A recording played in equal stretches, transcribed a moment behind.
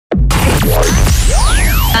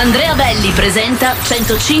Andrea Belli presenta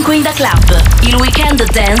 105 Indaklubb, il weekend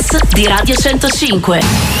dance di Radio 105.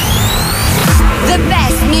 The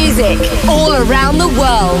best music all around the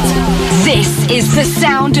world. This is the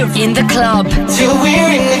sound of Indaklubb. Till we're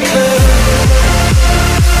in the club.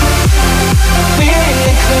 We're in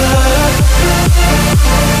the club.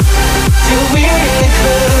 Till we're in the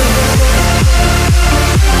club.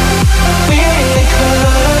 We're in the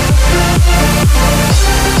club.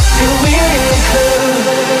 Till we're in the club.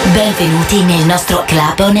 Benvenuti nel nostro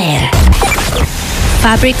Club On Air.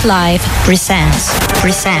 Fabric Live presents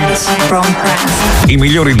from France. I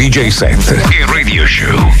migliori DJ set e radio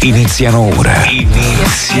show iniziano ora.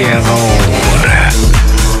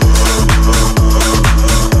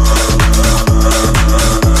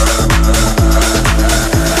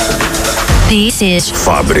 This is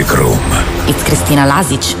Fabric Room. It's Cristina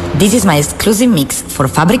Lazic. This is my exclusive mix for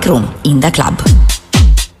Fabric Room in the club.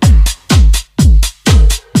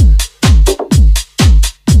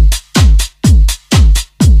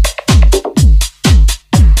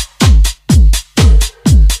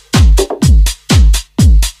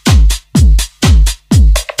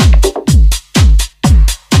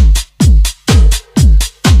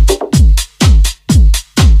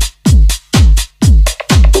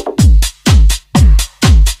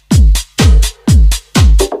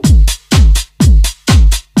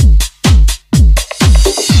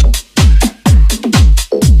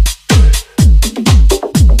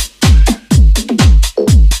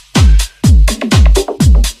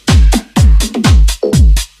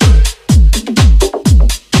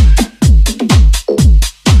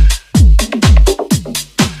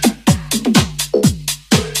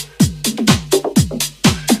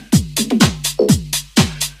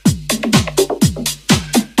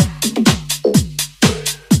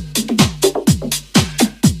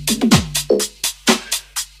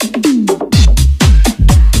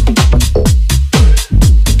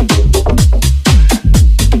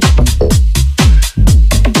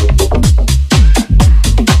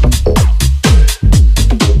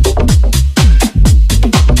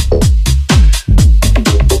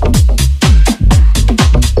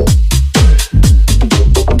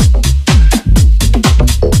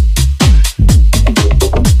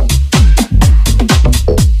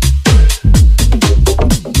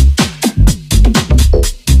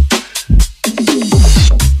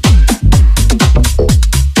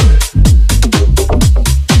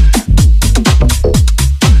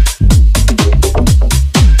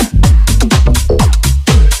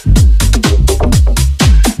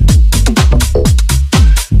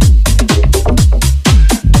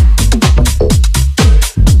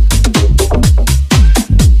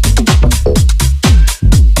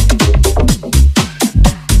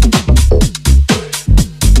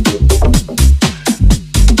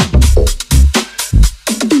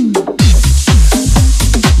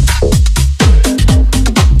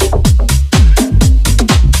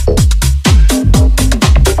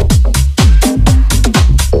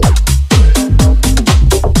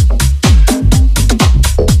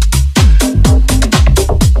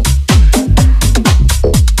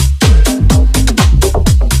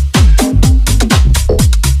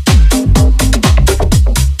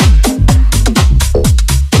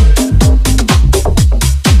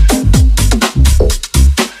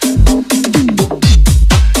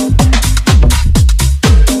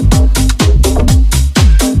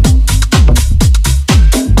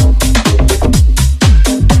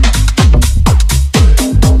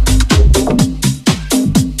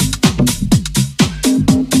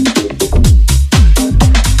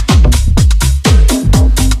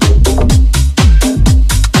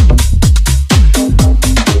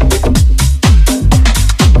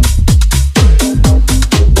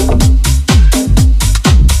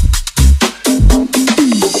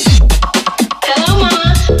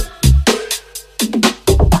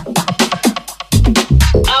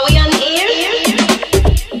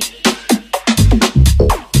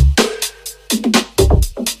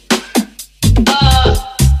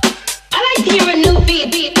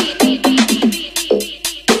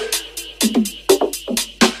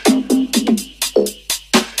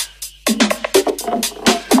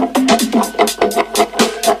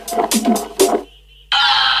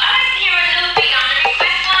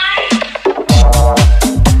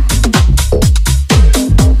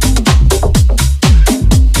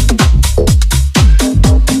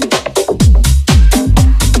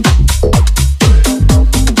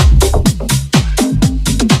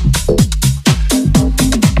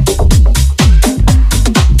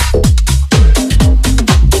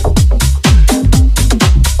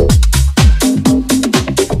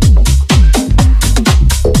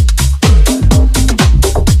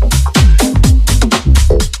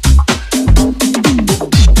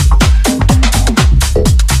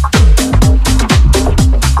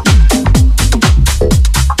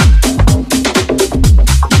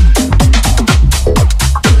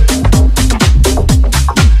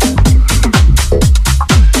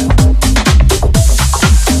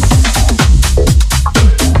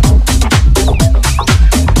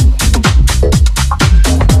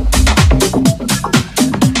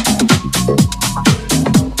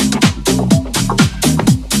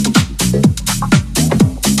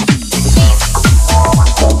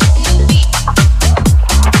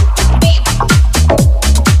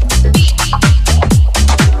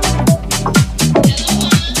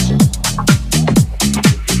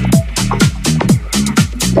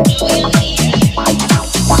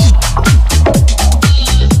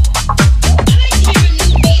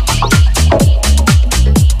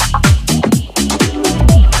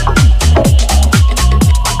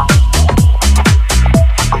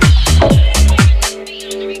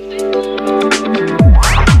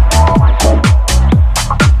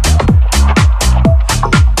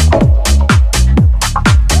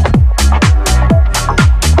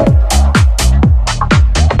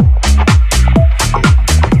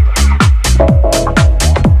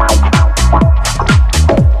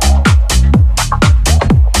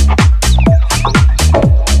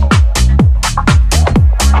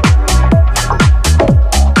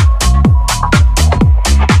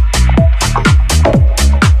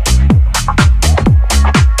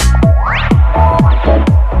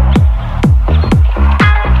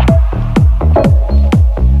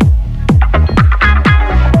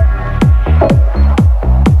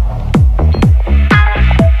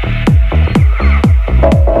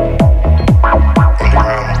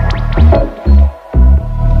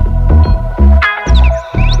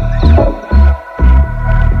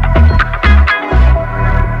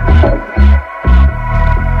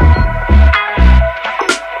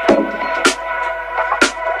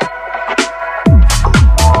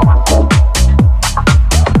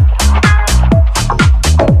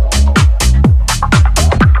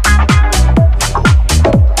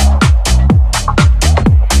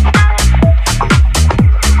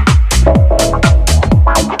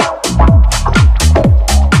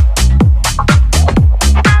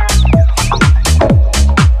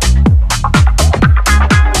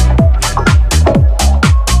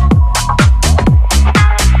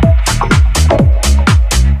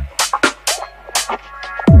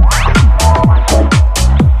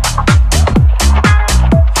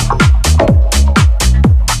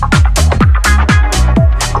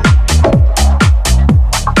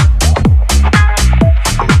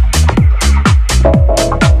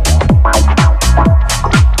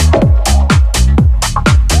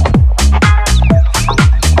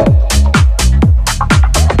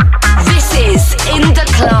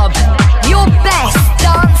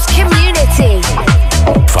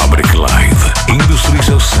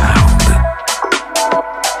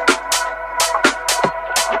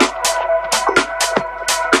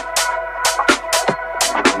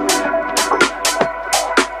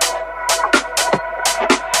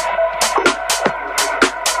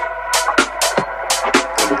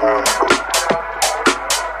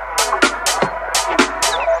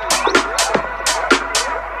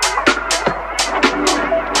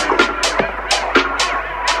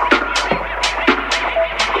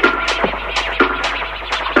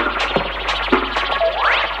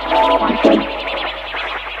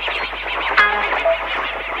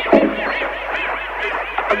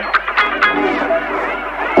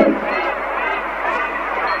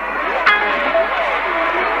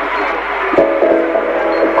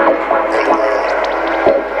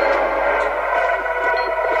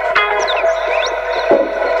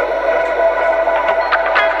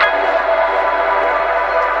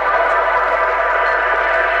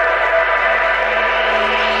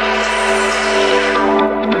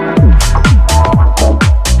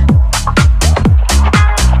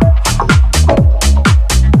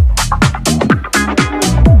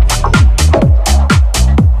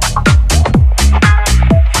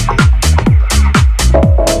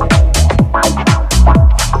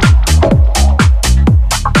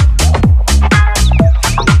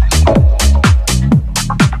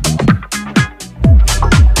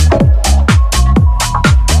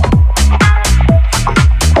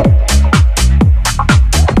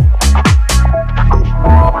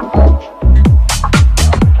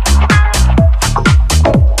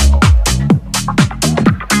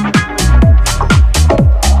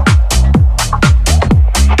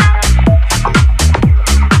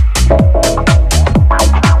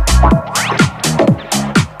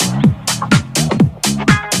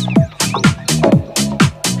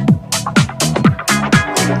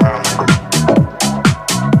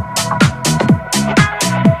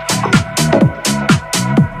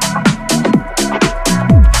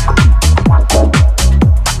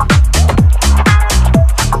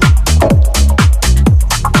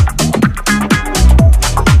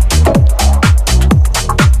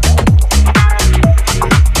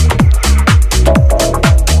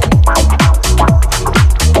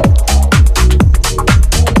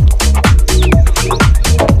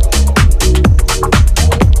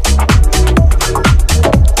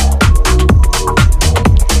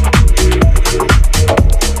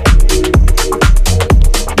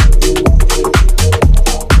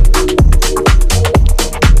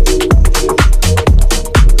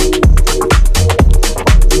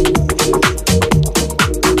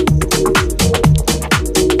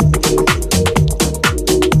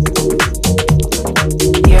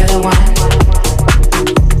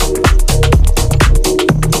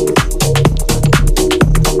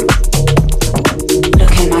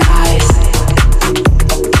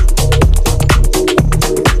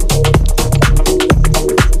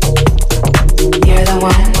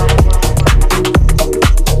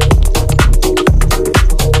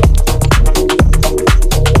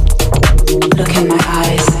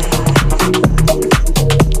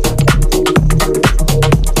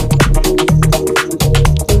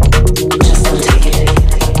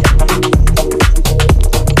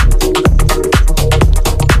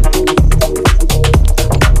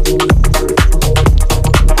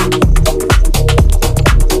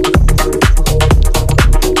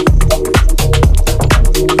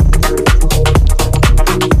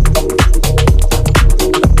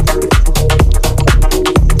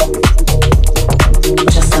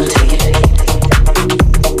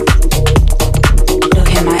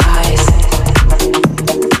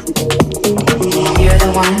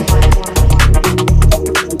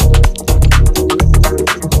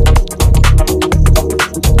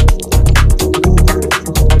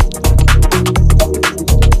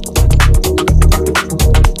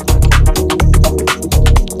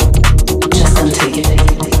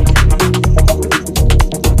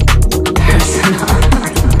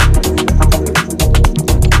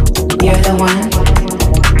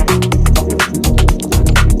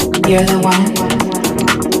 You're the one.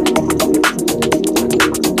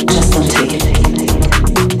 Just don't take it.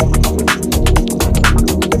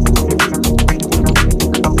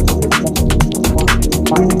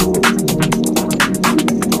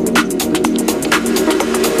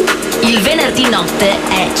 Il venerdì notte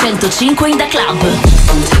è 105 Indaklubb. Just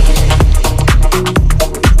don't take it.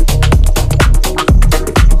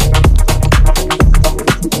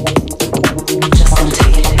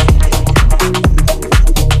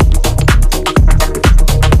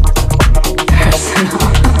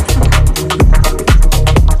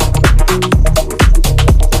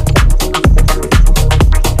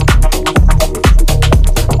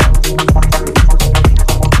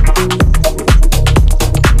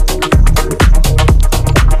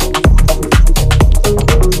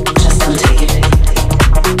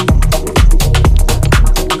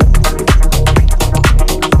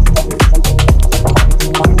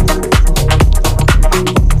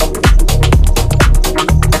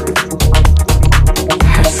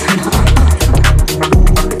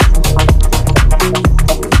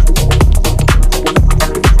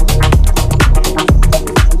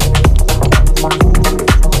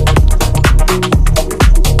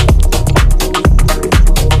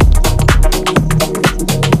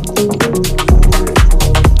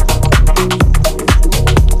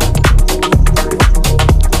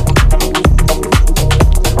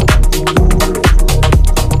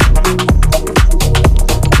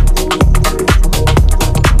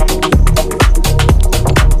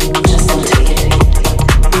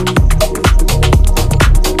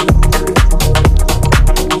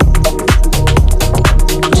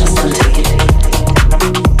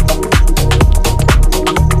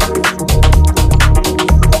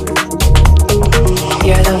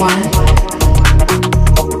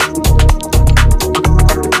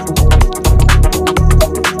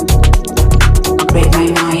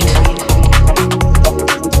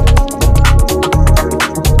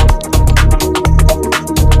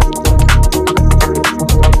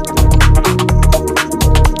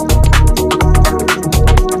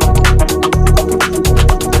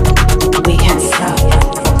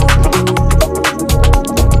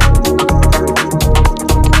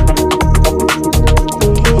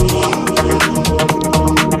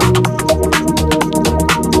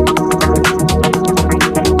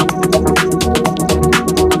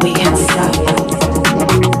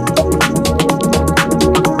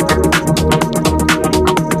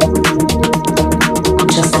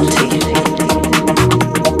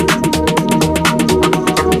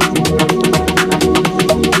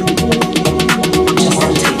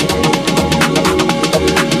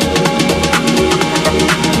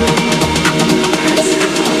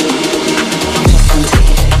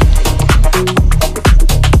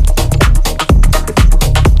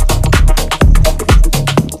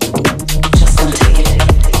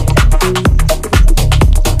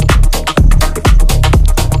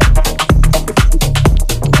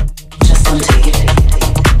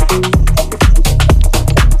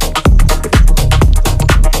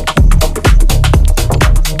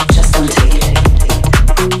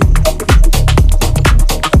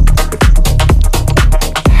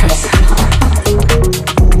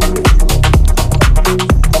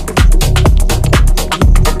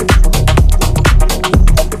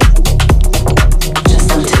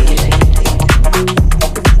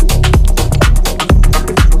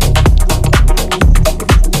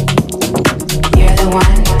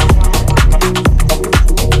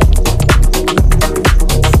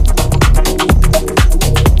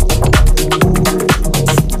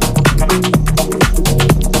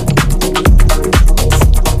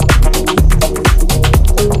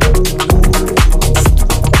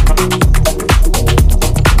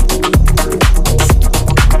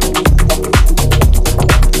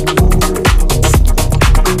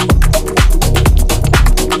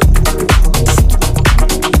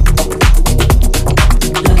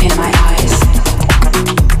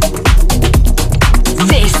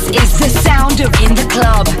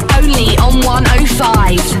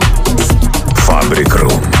 5. Fabric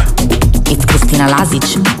Room. It's Cristina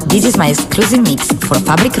Lazic. This is my exclusive mix for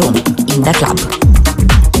Fabric Room, Indaklubb.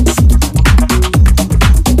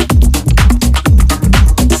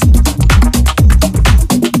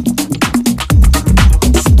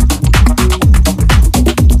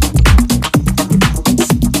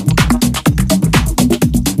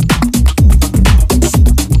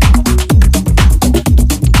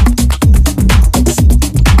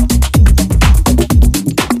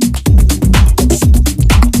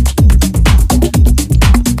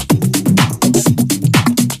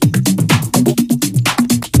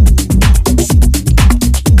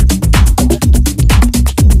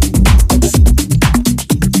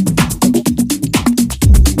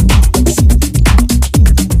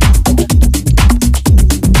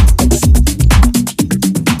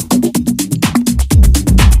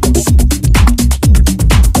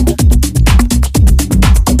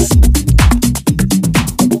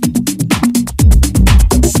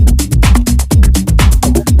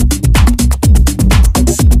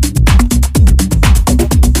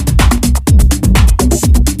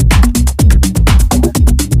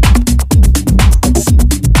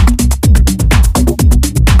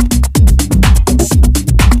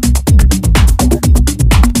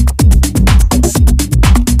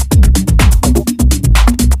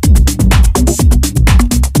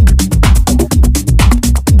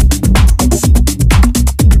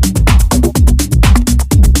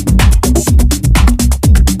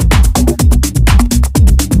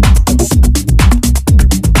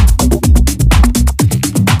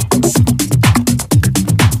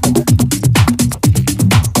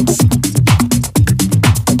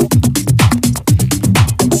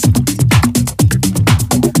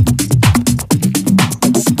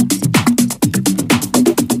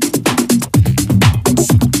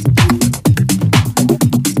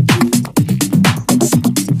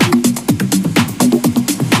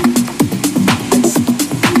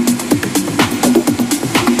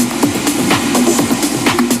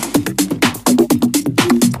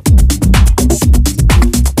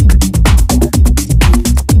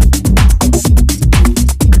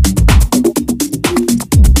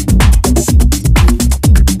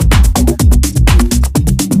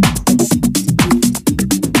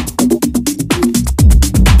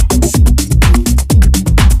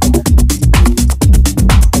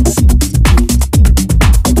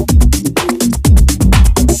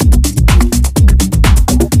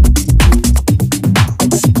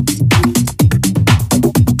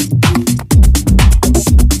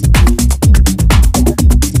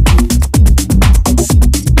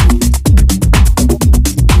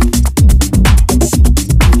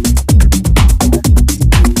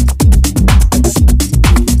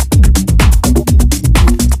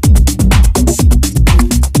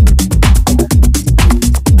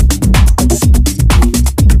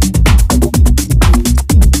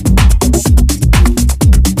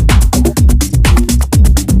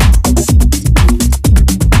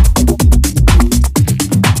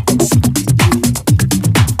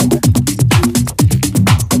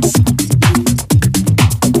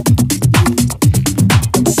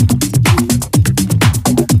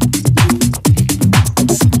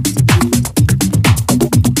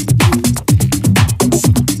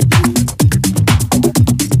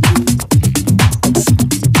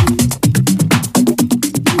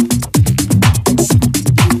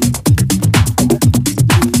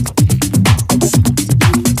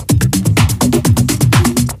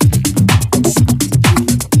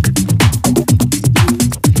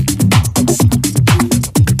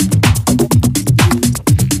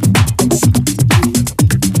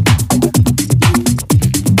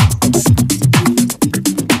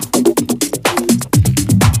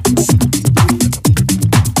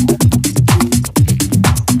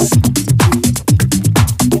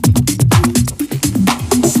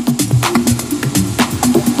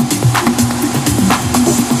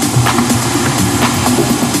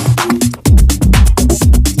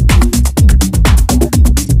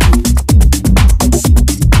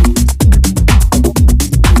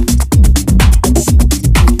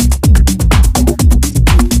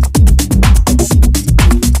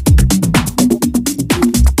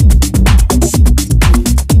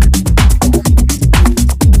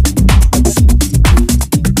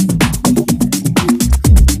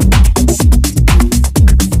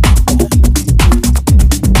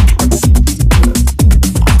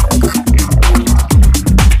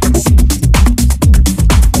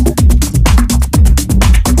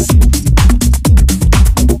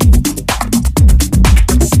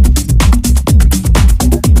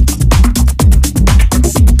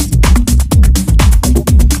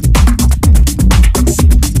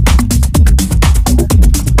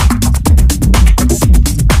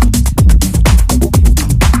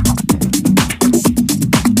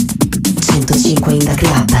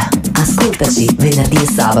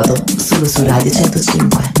 sabato solo su Radio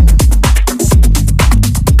 105.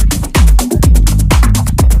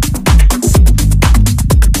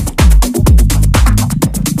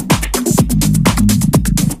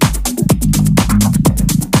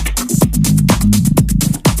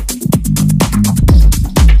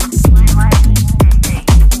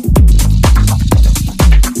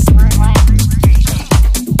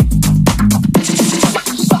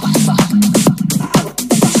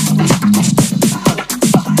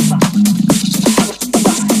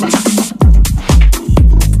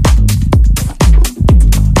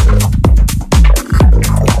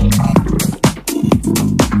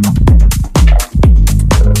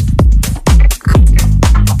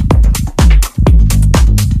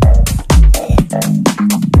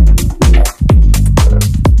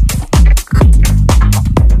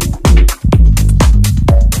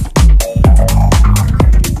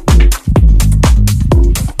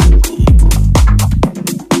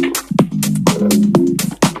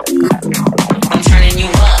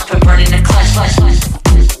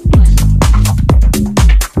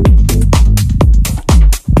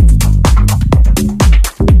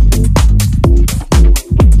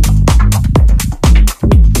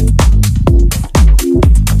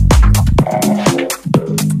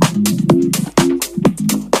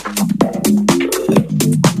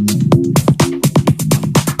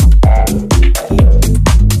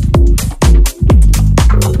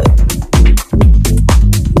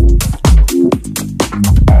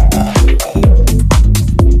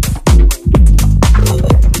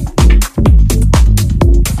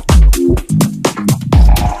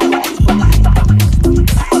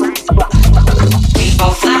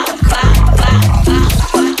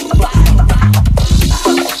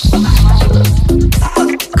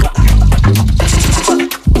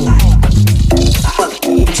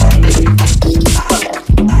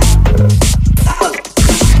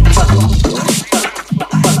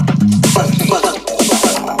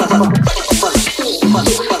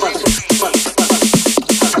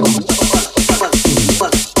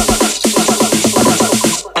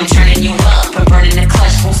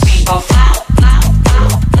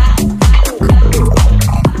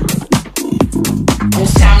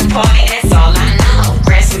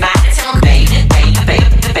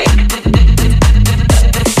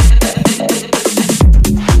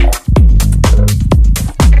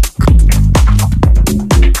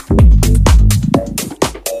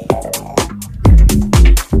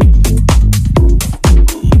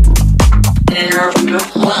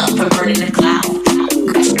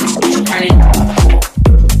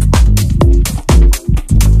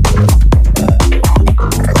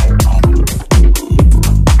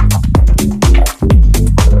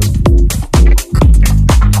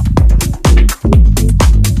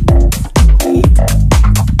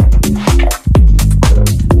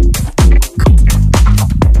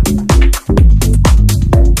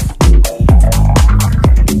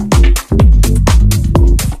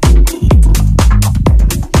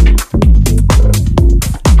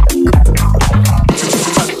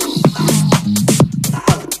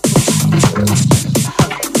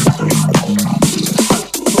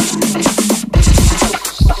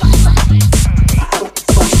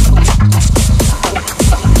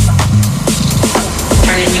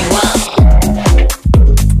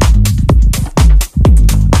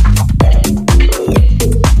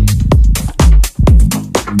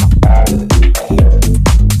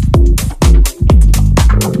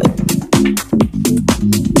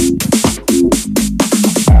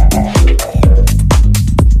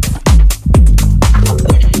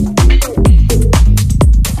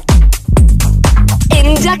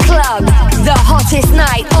 Indaklubb, the hottest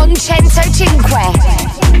night on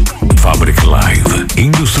 105. Fabric Live,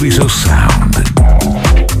 Industries of Sound.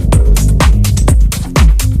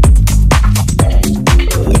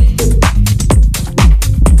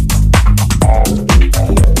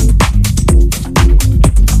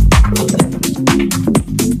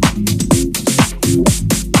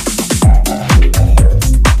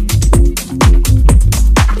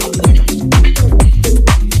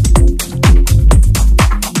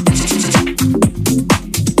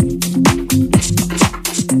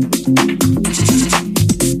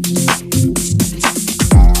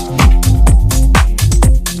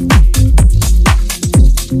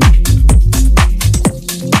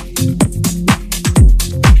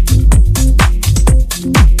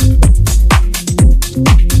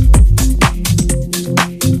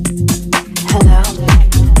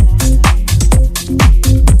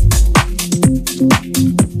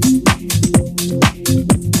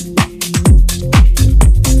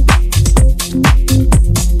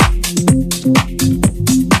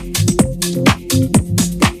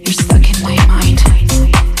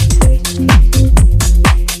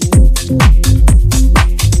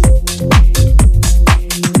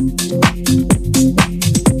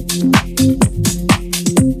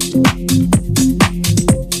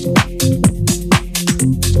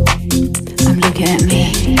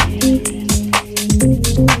 105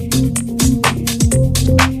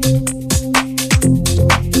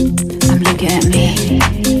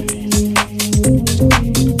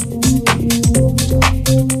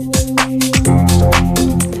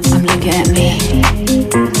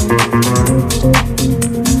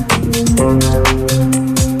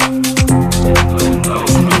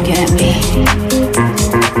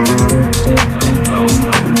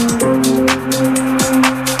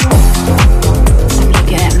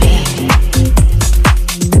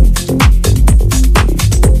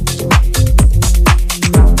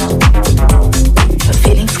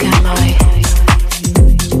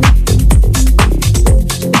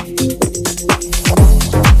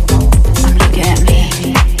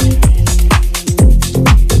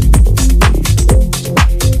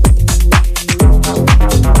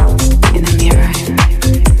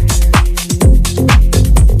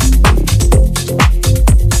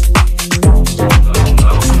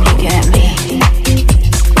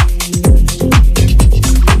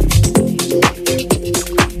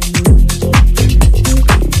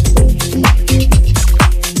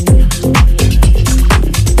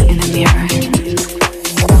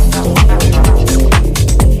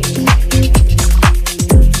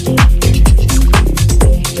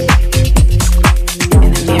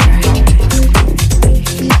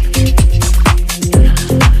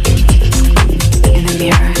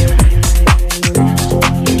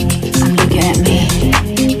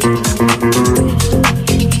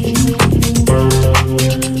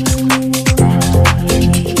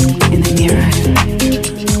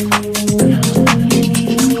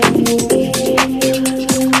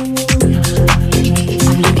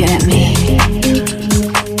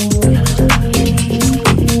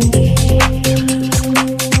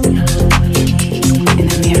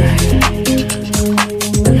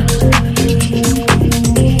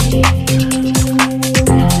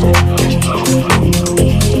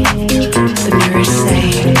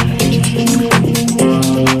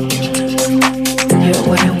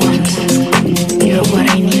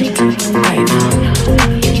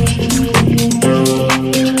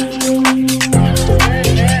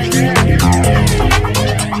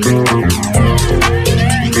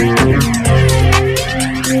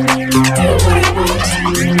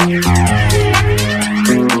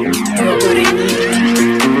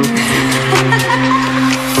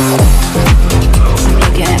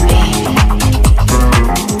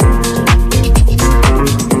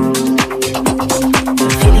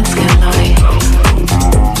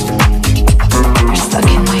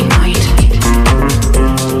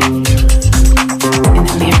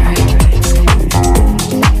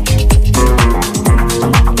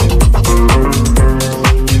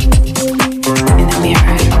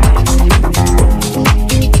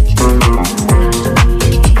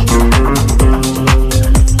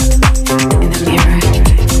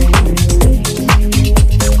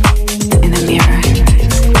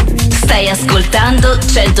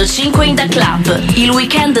 Indaklubb, il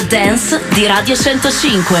weekend dance di Radio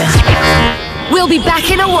 105. We'll be back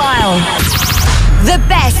in a while. The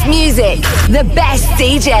best music, the best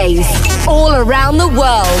DJs, all around the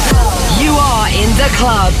world. You are in the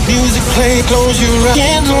club. Music play, close your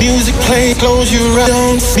eyes. Music play, close your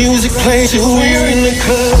eyes. Music play till we're in the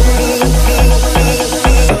club.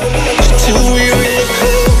 Till we're in the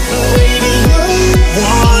club.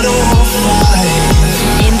 Radio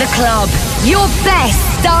 105. In the club, your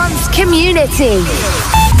best dance community.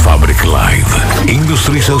 Fabric Live,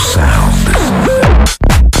 Industries of Sound.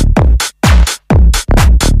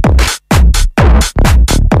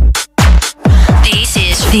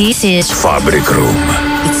 This is Fabric Room.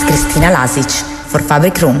 It's Cristina Lazic for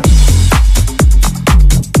Fabric Room.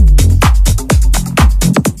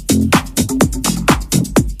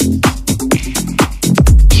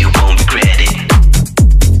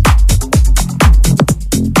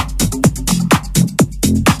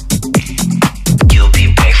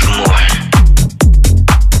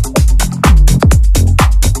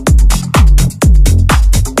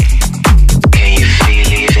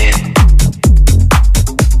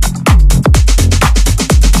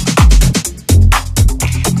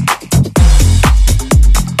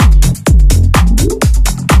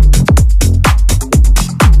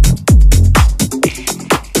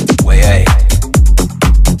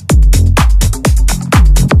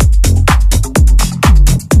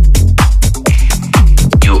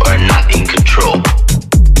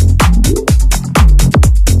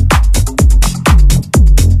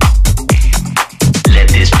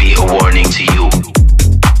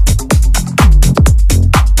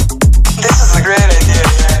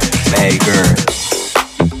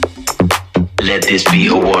 Let this be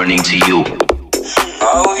a warning to you.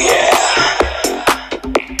 Oh yeah.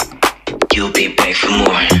 You'll be back for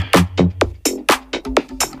more.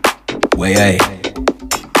 Way, hey.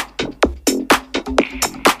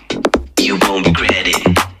 You won't regret it.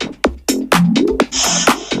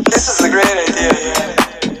 This is a great idea, yeah.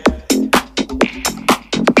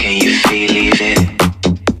 Can you feel it?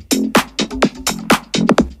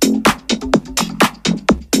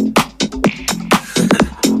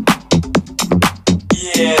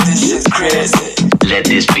 Yeah, this shit's crazy. Let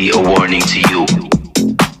this be a warning to you.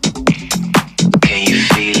 Can you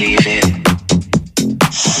feel it?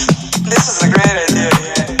 This is a great idea,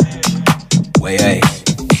 yeah. Way, hey.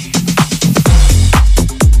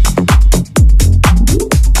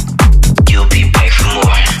 You'll be back for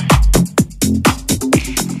more.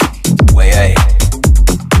 Way, hey.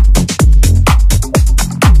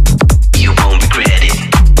 You won't regret it.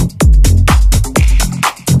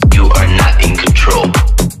 You are not in control.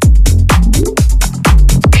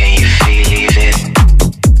 Can you feel it?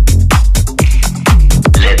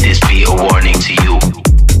 Let this be a warning to you.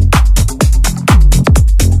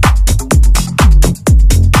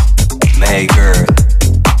 Maker.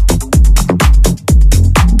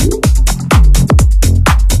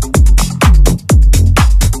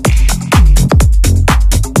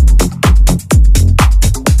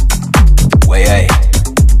 Way, hey.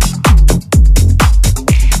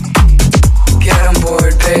 Get on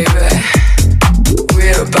board, baby.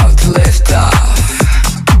 We're about to lift off.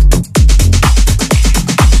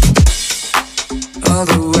 All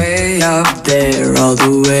the way up there, all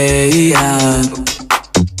the way up.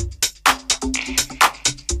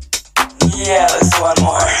 Yeah, let's do one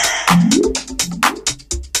more.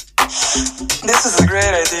 This is a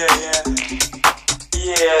great idea, yeah.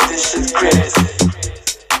 Yeah, this shit's crazy.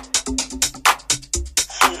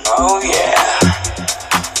 Oh yeah.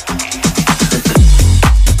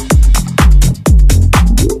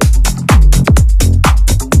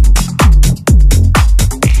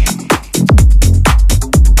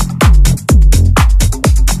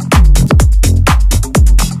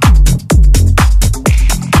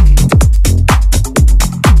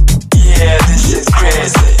 Yeah, this shit's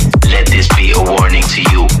crazy. Let this be a warning to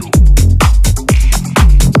you.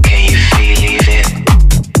 Can you feel it?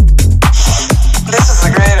 This is a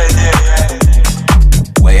great idea, yeah.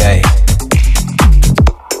 Way, hey.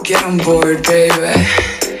 Get on board, baby.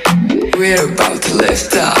 We're about to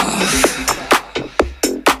lift off.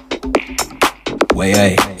 Way,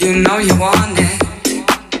 hey. You know you want it.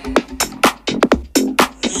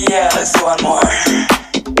 Yeah, let's do one more.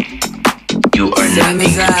 You are not in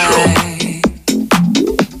control.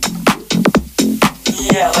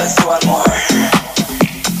 Yeah, let's do one more.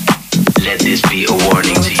 Let this be a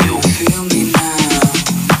warning to you. Feel me now.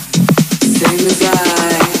 Same as I.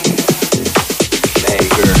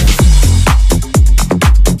 Maker.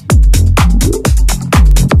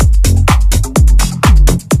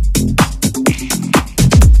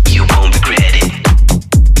 You won't regret it.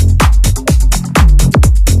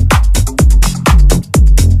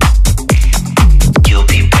 You'll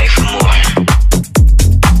be back for more.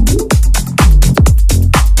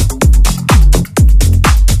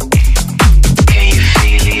 Can you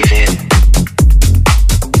feel it?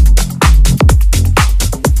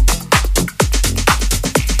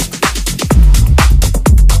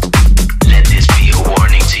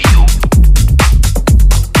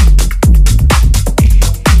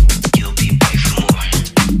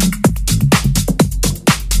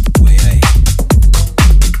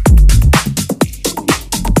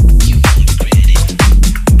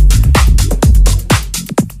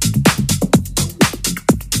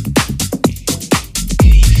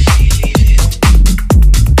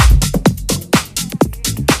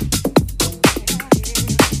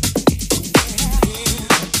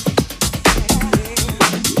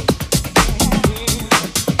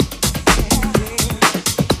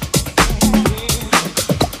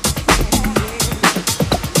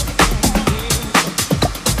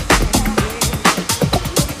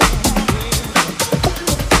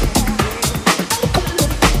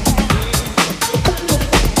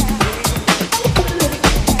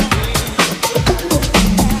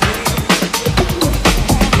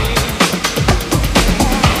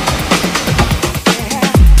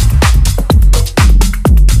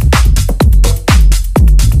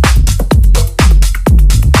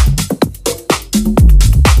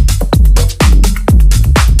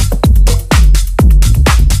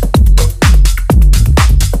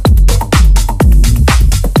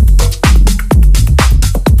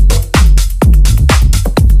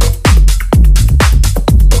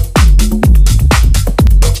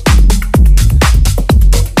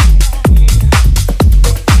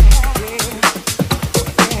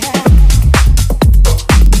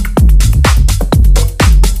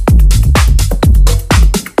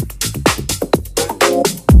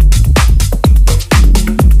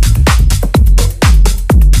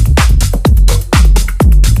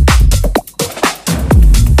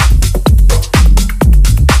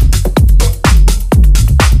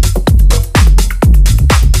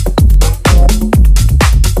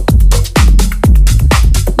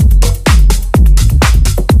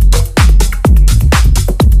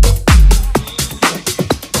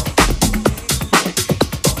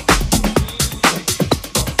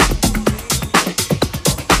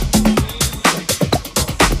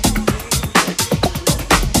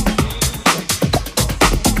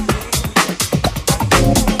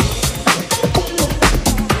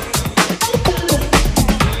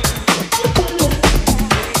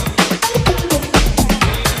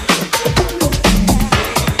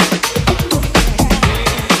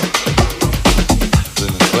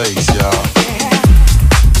 place, y'all.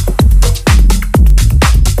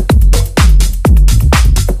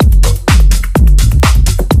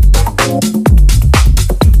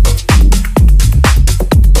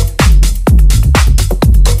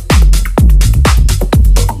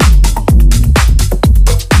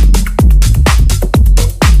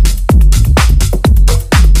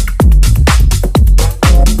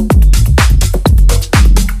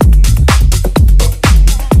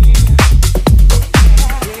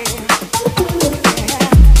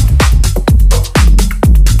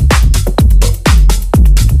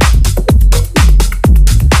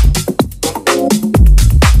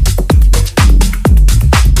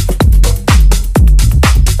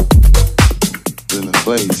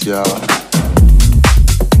 Place, y'all.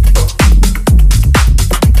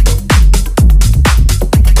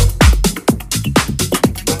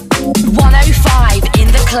 105 in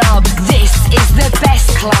the club. This is the best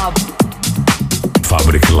club.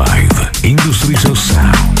 Fabric Live, Industries of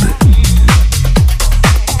Sound.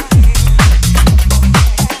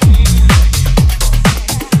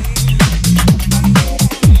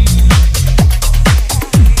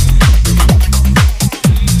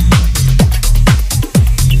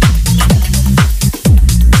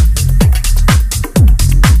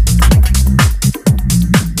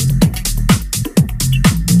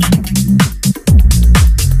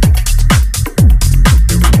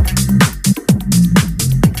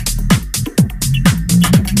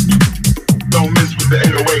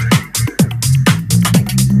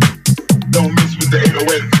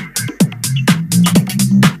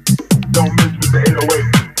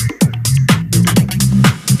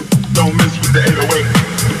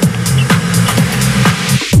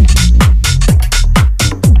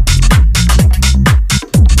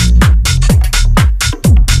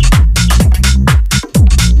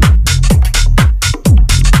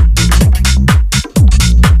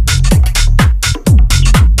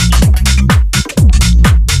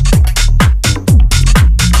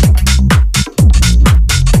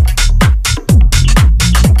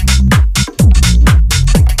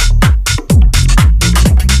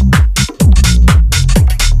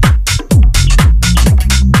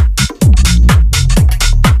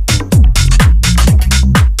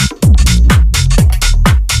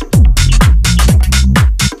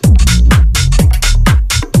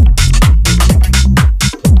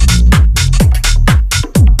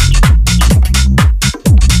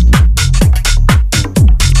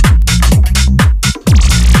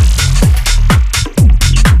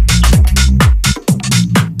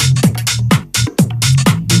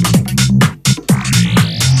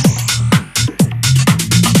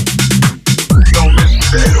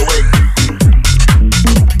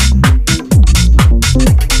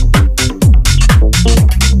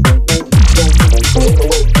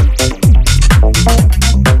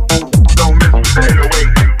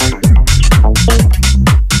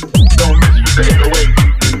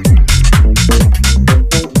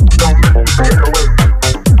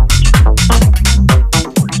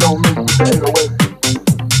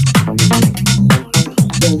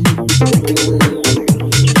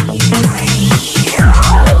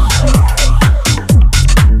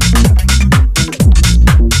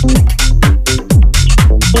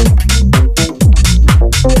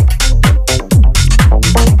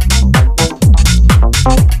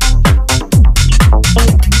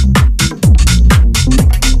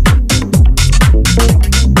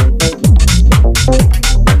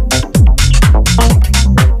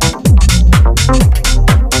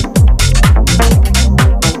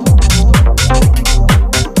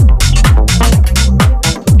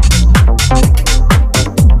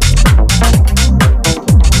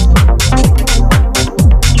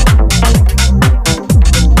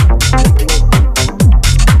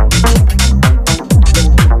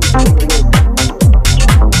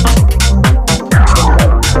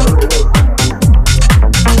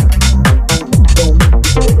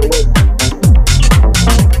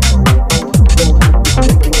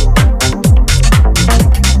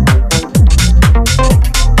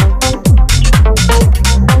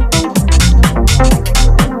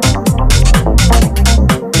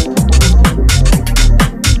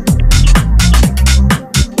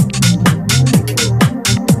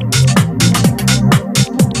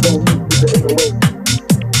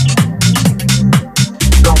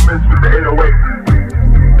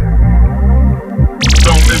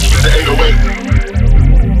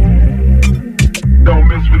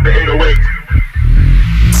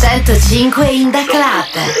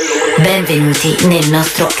 Indaklubb. Benvenuti nel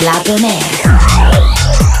nostro club on air.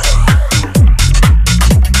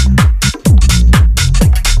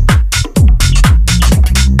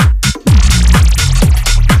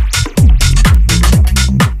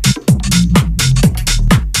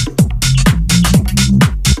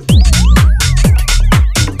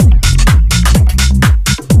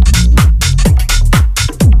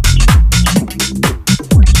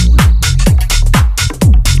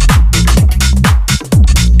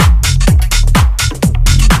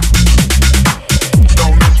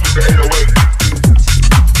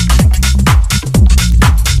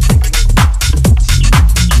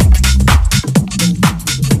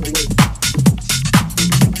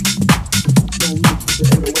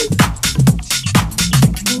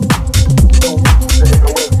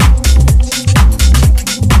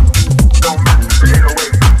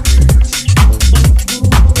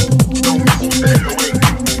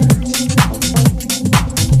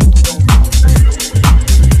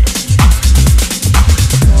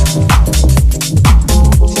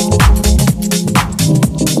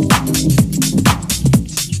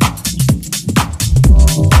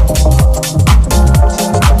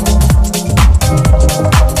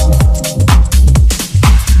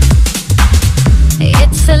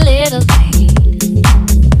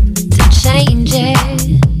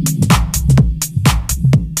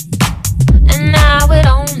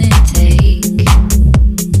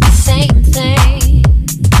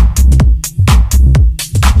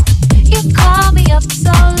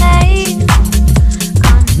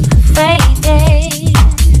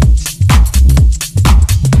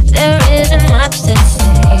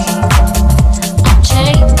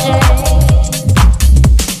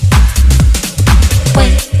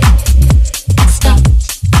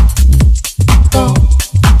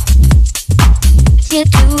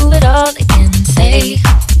 do it all again. Say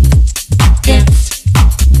yes,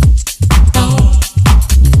 no.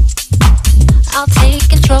 I'll take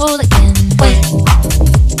control again. Wait,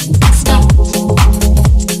 stop,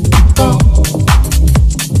 go.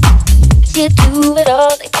 You do it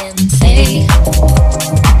all again. Say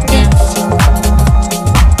yes,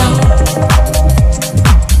 no.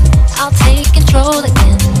 I'll take control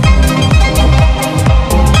again.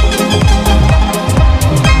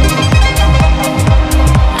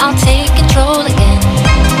 I'll take control again.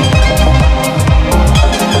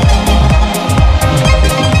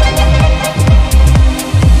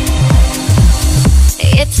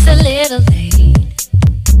 It's a little late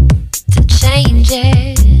to change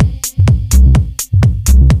it,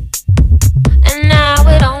 and now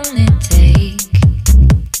it only take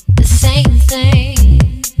the same thing.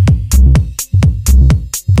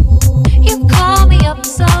 You call me up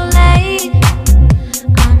so late,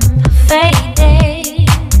 I'm fading.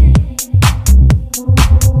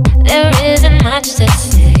 There isn't much to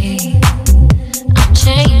say, I'm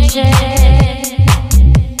changing.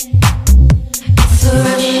 It's a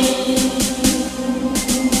rush.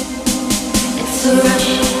 It's a rush.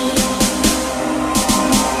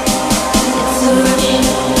 It's a rush.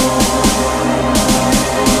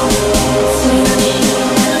 It's a rush.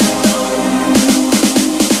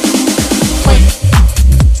 Wait,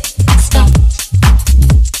 stop,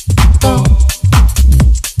 go.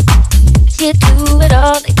 You do it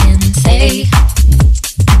all again. Say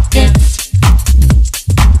yes,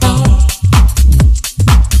 no.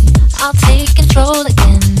 I'll take control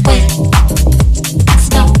again. Wait,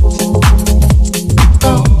 stop,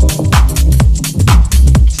 go.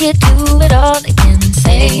 You do it all again.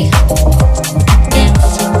 Say yes,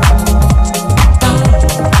 no.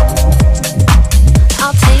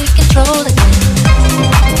 I'll take control again.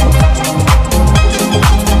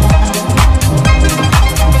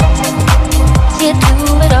 You do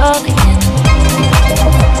it all again.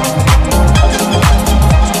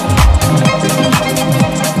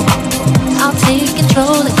 I'll take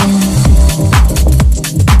control again.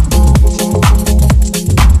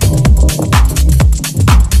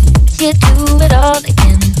 You do it all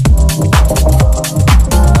again.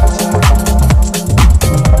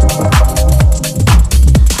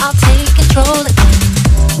 I'll take control again.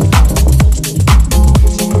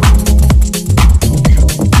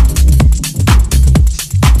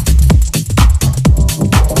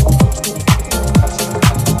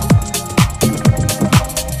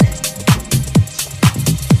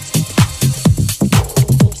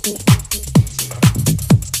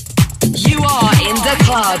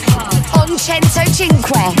 On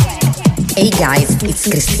 105. Hey guys, it's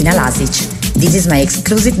Cristina Lazic. This is my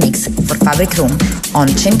exclusive mix for Fabric Room on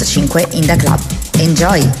 105 Indaklubb.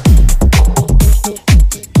 Enjoy!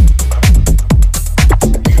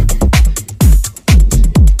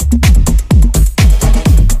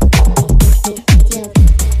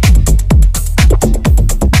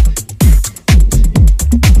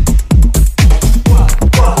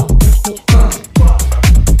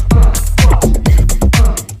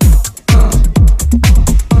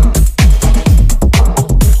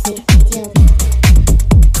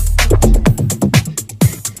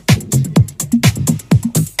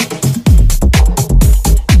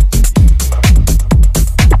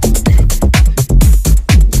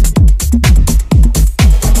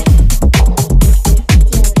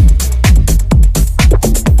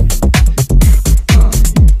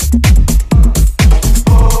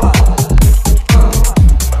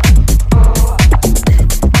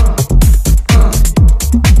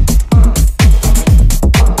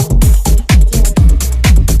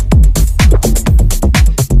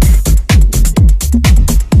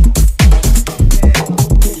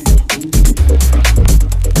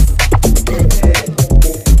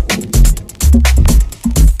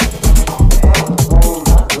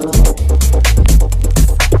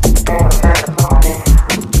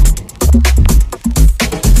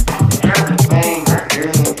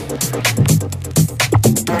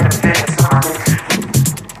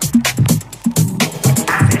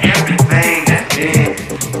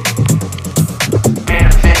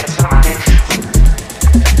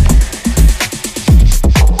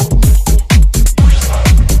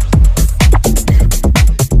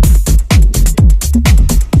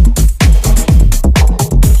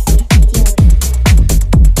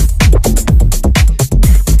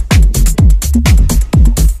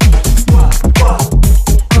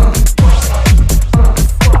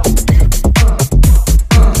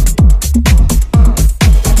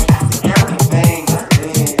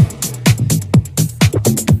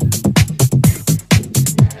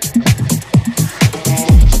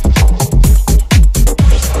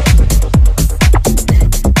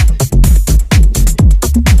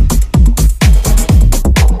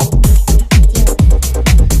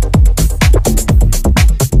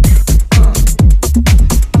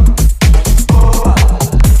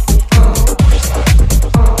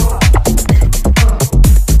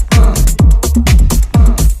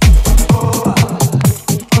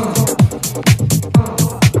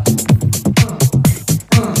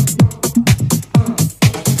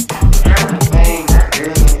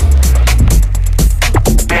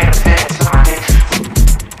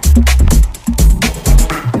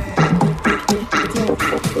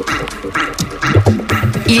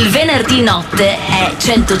 venerdì notte è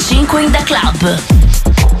 105 Indaklubb.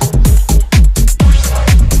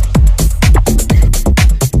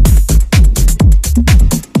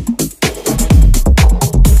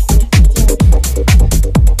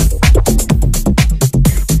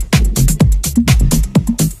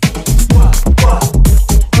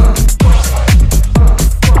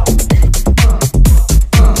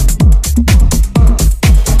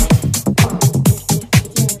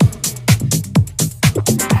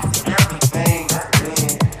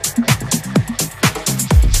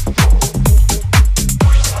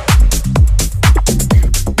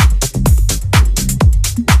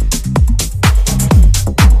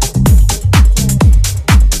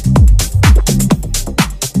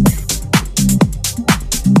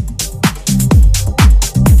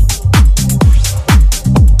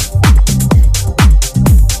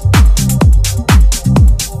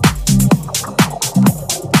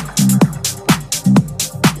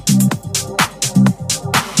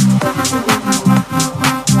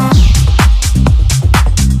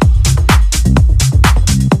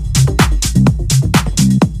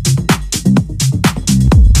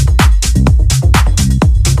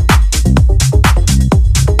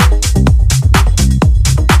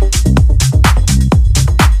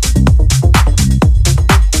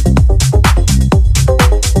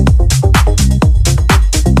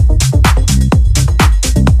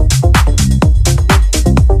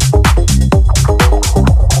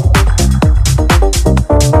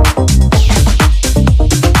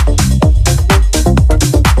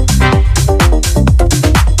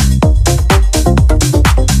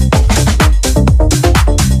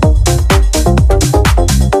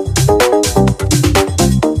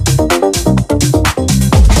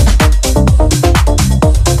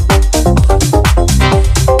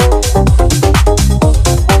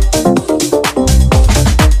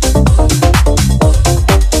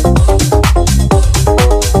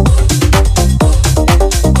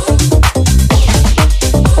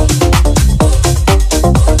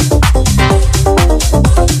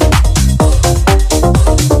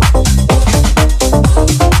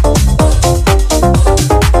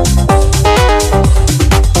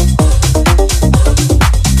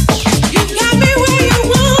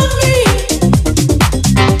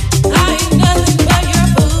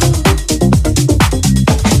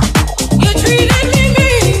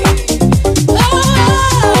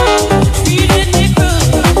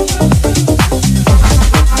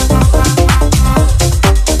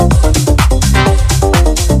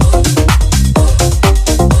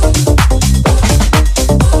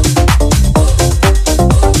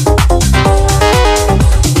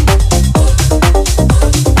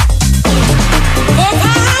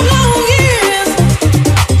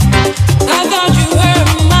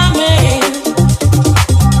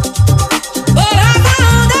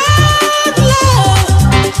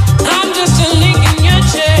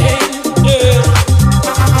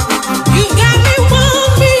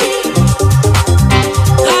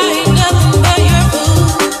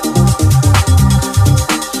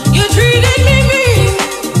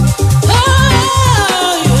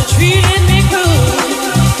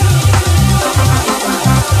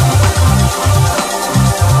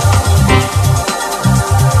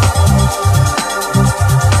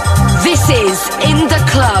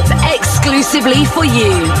 Exclusively for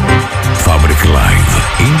you. Fabric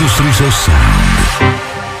Live, Industries of Sound.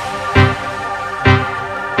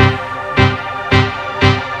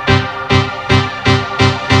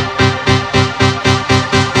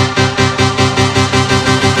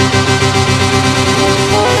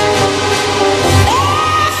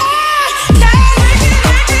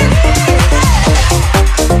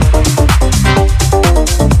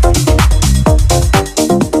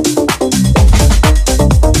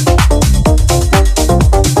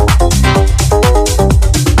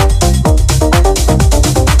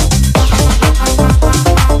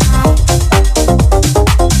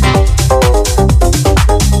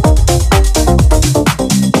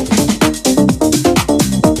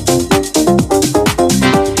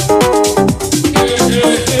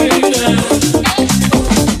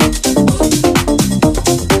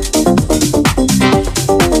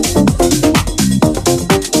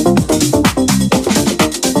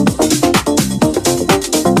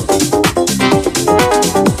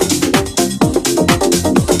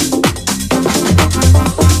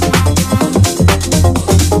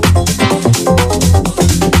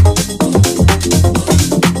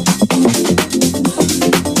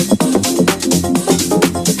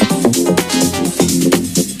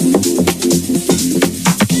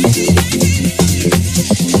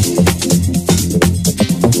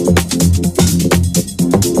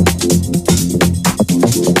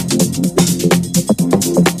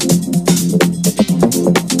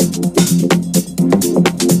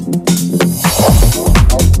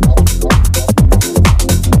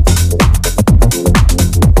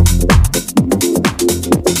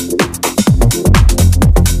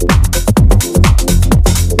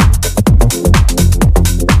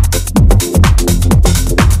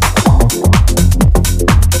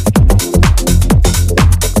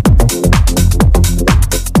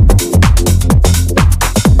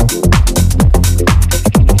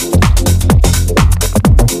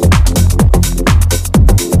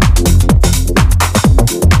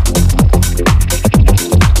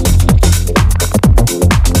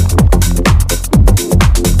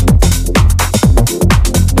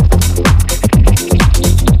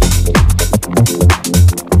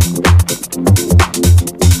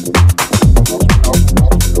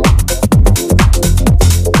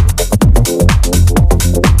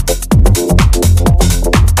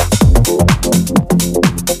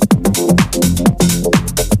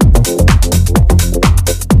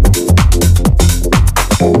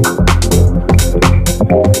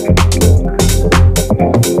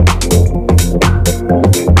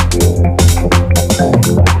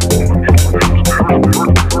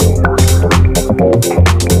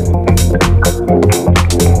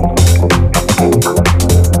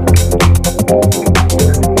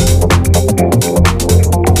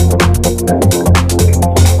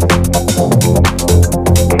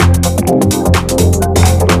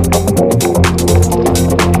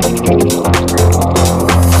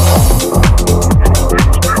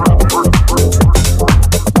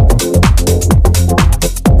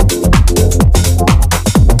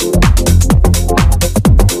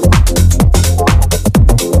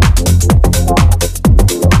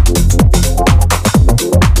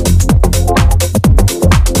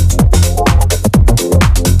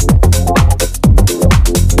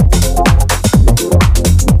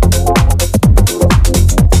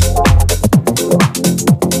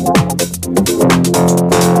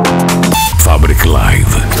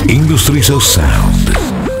 Voice of Sound.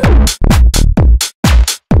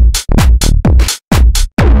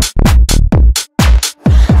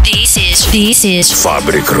 This is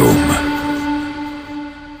Fabric Room.